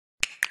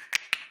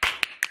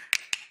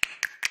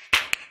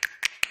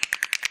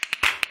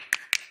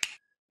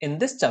In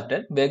this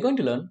chapter, we are going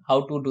to learn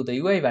how to do the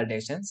UI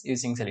validations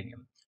using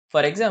Selenium.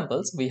 For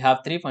examples, we have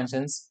three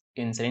functions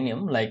in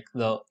Selenium like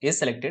the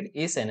isSelected,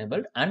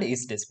 isEnabled and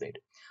isDisplayed.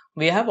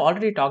 We have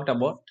already talked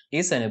about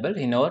isEnabled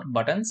in our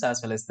buttons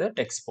as well as the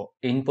text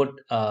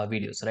input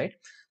videos, right?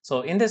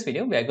 So in this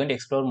video, we are going to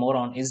explore more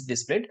on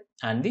isDisplayed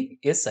and the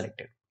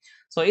isSelected.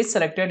 So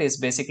isSelected is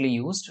basically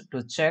used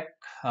to check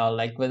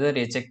like whether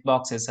a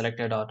checkbox is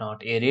selected or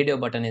not, a radio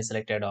button is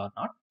selected or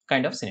not,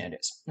 kind of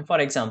scenarios. For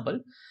example,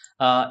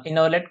 in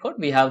our LetCode,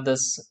 we have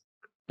this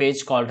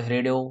page called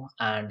radio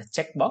and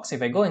checkbox.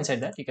 If I go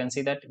inside that, you can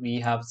see that we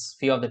have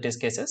few of the test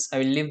cases. I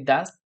will leave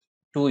that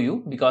to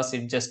you because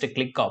it's just a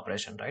click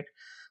operation, right?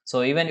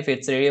 So even if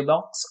it's a radio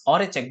box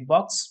or a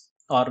checkbox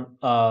or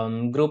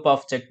group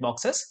of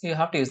checkboxes, you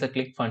have to use the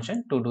click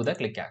function to do the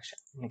click action.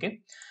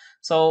 Okay.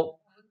 So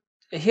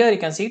here you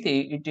can see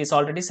it is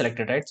already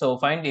selected, right? So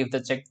find if the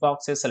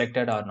checkbox is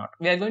selected or not.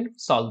 We are going to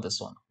solve this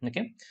one.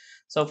 Okay.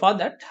 So for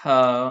that,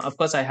 of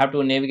course, I have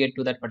to navigate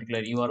to that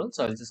particular URL.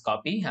 So I'll just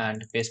copy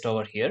and paste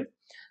over here.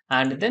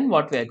 And then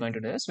what we are going to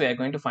do is we are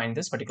going to find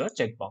this particular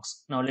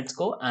checkbox. Now let's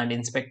go and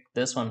inspect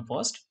this one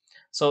first.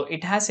 So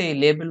it has a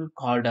label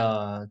called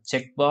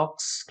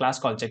checkbox, class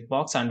called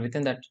checkbox, and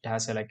within that it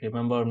has a like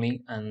remember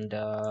me, and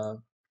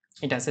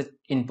it has a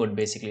input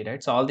basically,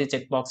 right? So all the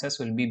checkboxes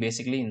will be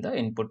basically in the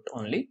input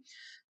only.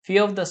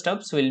 Few of the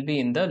stubs will be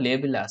in the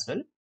label as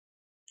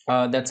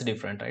well. That's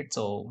different, right?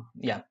 So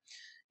yeah.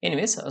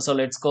 Anyways, so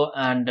let's go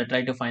and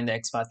try to find the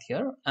XPath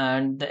here,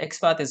 and the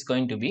XPath is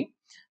going to be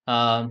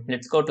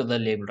let's go to the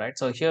label, right?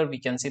 So here we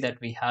can see that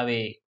we have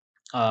a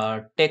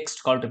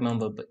text called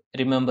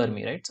remember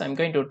me, right? So I'm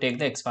going to take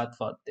the XPath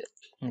for this.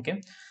 Okay,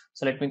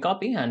 so let me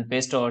copy and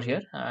paste over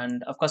here,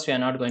 and of course we are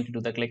not going to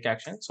do the click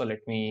action, so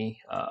let me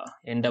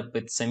end up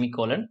with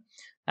semicolon,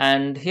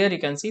 and here you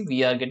can see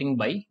we are getting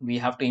by. We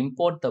have to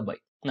import the by.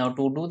 Now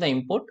to do the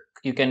import,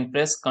 you can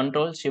press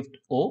Ctrl Shift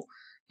O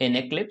in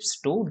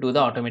Eclipse to do the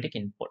automatic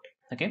input.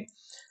 Okay,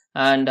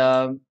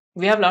 and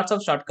we have lots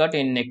of shortcut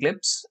in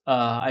Eclipse.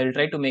 I will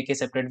try to make a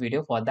separate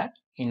video for that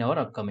in our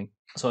upcoming.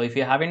 So if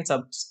you haven't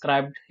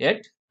subscribed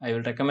yet, I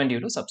will recommend you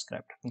to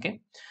subscribe.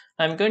 Okay,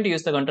 I'm going to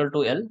use the Ctrl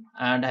to L,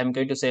 and I'm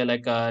going to say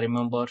like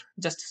remember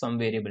just some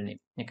variable name.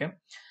 Okay,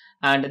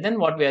 and then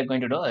what we are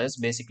going to do is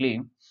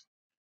basically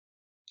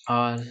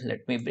let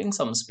me bring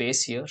some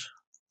space here.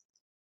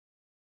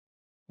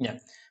 Yeah,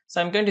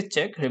 so I'm going to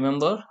check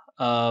remember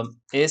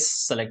is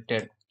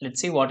selected.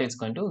 Let's see what it's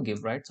going to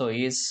give, right? So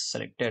is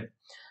selected,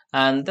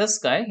 and this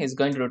guy is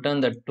going to return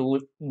the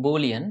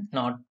boolean,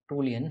 not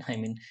boolean, I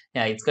mean,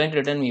 yeah, it's going to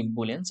return me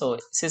boolean. So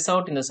sys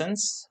out in the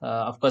sense,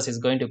 of course is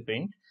going to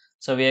print.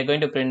 So we are going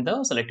to print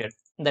the selected.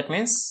 That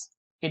means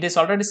it is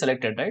already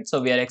selected, right?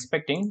 So we are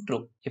expecting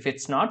true. If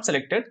it's not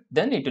selected,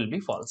 then it will be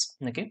false.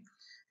 Okay,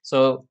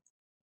 so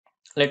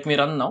let me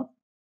run now.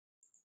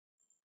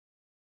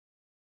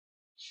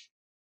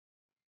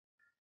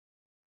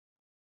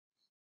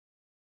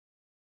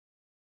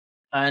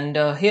 And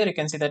here you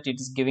can see that it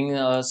is giving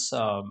us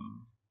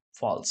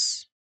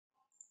false.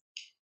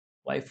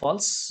 Why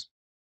false?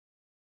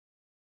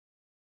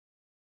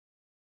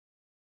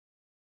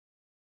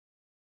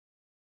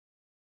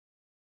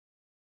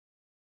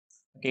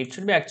 Okay, it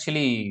should be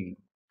actually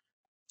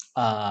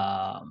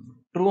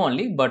true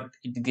only, but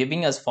it's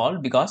giving us false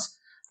because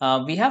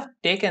we have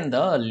taken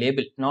the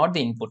label, not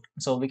the input.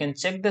 So we can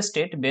check the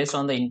state based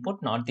on the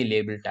input, not the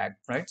label tag,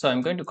 right? So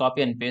I'm going to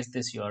copy and paste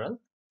this URL,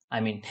 I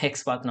mean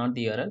XPath, not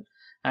the URL,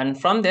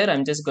 and from there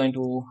I'm just going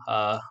to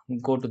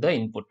go to the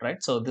input,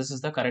 right? So this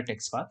is the correct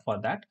XPath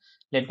for that.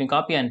 Let me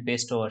copy and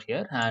paste over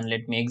here, and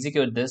let me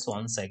execute this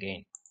once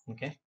again.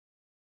 Okay,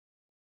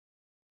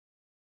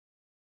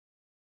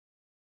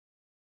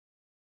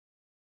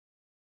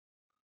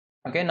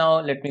 okay,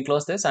 now let me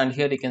close this, and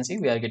here you can see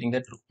we are getting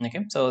the true.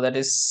 Okay, so that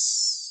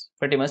is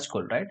pretty much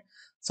cool, right?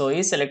 So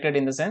is selected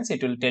in the sense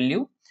it will tell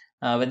you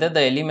whether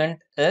the element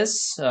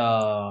is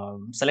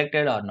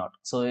selected or not.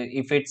 So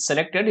if it's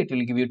selected, it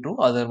will give you true,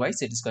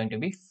 otherwise it is going to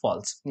be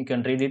false. You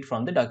can read it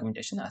from the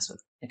documentation as well.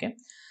 Okay,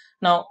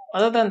 now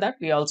other than that,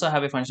 we also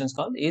have a function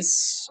called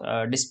is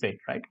displayed,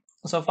 right?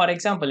 So for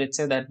example, let's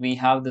say that we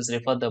have this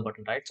refer the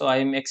button, right? So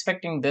I'm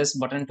expecting this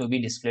button to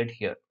be displayed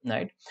here,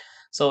 right?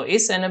 So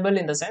is enabled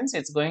in the sense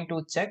it's going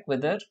to check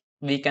whether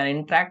we can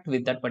interact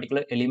with that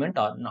particular element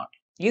or not.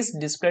 Is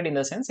displayed in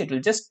the sense it will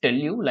just tell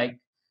you like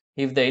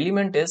if the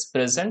element is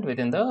present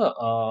within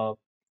the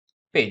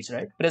page,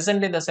 right?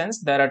 Present in the sense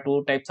there are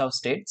two types of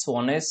states.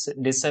 One is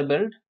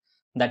disabled,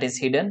 that is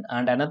hidden,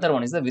 and another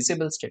one is the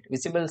visible state.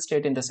 Visible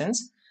state in the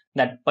sense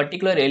that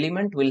particular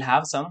element will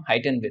have some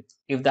height and width.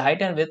 If the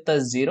height and width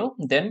is 0,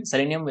 then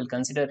Selenium will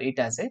consider it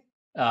as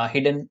a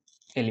hidden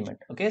element.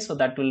 Okay, so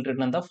that will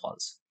return the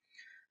false.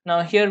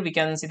 Now here we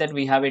can see that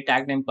we have a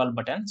tag name called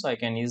button, so I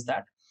can use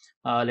that.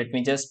 Let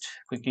me just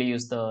quickly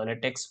use the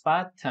letText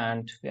path,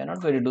 and we are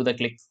not going to do the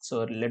click,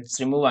 so let's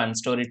remove and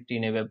store it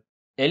in a web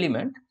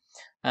element,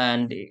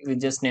 and we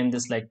just name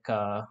this like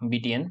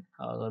btn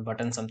or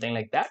button, something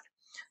like that,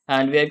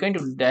 and we are going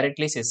to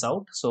directly sys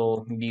out.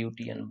 So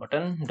butn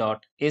button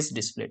dot is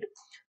displayed.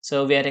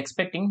 So we are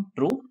expecting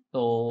true.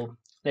 So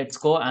let's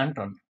go and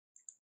run.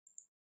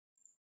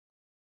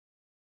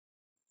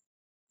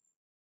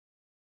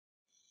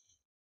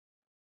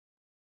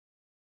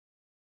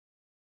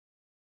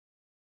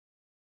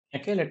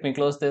 Okay, let me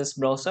close this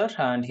browser,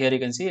 and here you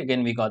can see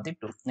again we got the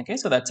true. Okay,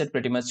 so that's it,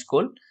 pretty much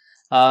cool.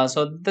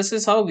 So this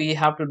is how we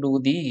have to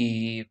do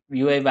the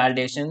UI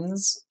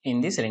validations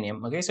in the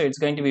Selenium. Okay, so it's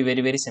going to be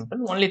very very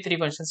simple. Only three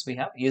functions we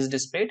have: is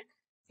displayed,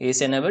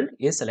 is enabled,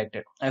 is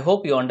selected. I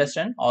hope you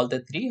understand all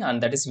the three,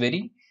 and that is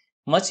very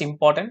much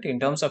important in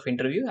terms of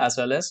interview as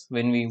well as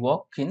when we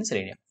work in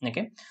Selenium.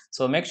 Okay,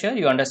 so make sure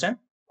you understand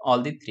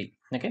all the three.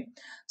 Okay,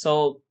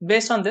 so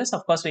based on this,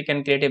 of course, we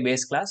can create a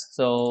base class.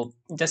 So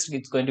just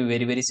it's going to be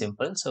very very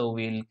simple. So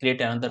we'll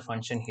create another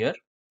function here.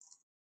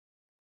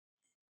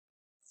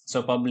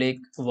 So public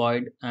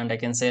void, and I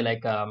can say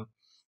like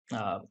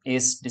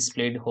is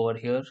displayed over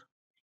here.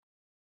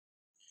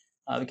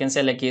 We can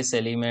say like is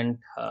element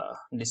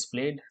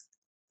displayed,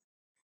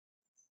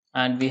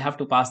 and we have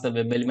to pass the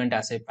web element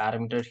as a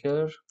parameter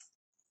here.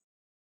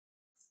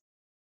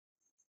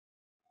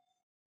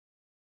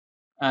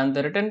 And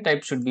the return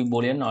type should be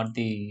boolean, not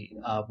the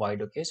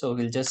void. Okay, so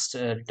we'll just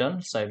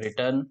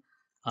return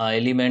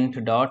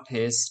element dot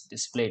is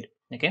displayed.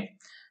 Okay,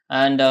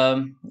 and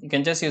you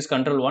can just use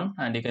control 1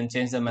 and you can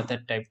change the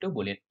method type to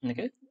boolean.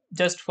 Okay,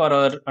 just for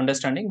our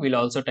understanding, we'll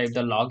also type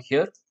the log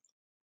here.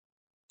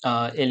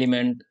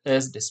 Element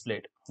is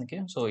displayed.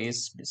 Okay, so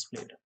is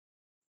displayed.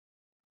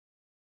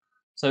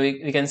 So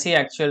we can see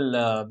actual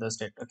the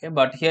state. Okay,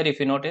 but here if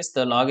you notice,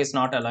 the log is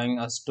not allowing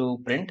us to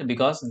print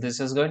because this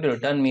is going to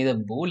return me the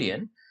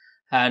boolean,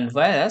 and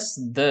whereas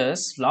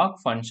this log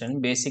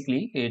function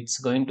basically it's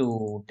going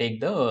to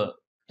take the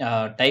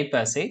type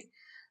as a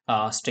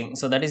string.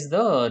 So that is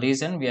the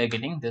reason we are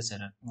getting this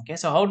error. Okay,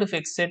 so how to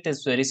fix it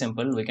is very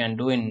simple. We can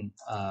do in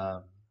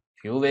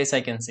few ways,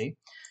 I can say.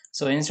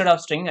 So instead of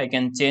string, I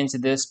can change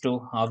this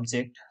to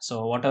object.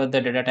 So whatever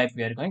the data type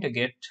we are going to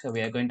get,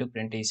 we are going to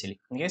print easily.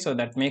 Okay, so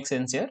that makes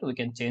sense here. We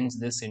can change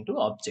this into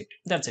object.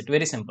 That's it.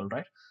 Very simple,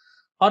 right?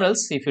 Or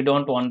else, if you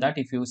don't want that,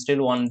 if you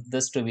still want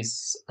this to be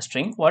a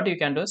string, what you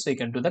can do is you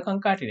can do the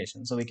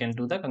concatenation. So we can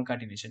do the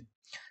concatenation.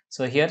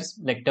 So here's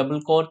like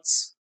double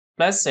quotes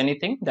plus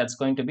anything that's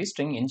going to be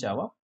string in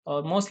Java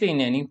or mostly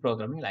in any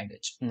programming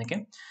language.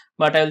 Okay,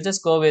 but I'll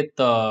just go with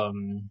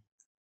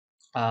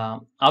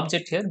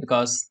object here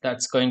because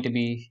that's going to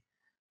be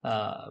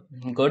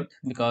good,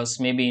 because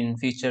maybe in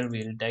future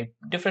we'll type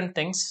different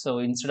things. So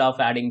instead of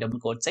adding double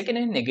quotes again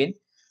and again,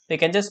 we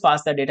can just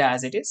pass the data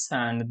as it is,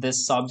 and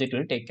this object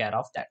will take care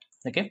of that.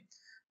 Okay,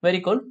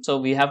 very cool. So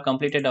we have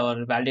completed our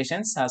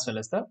validations as well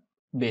as the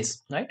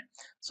base, right?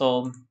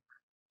 So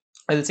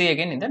we'll see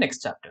again in the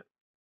next chapter.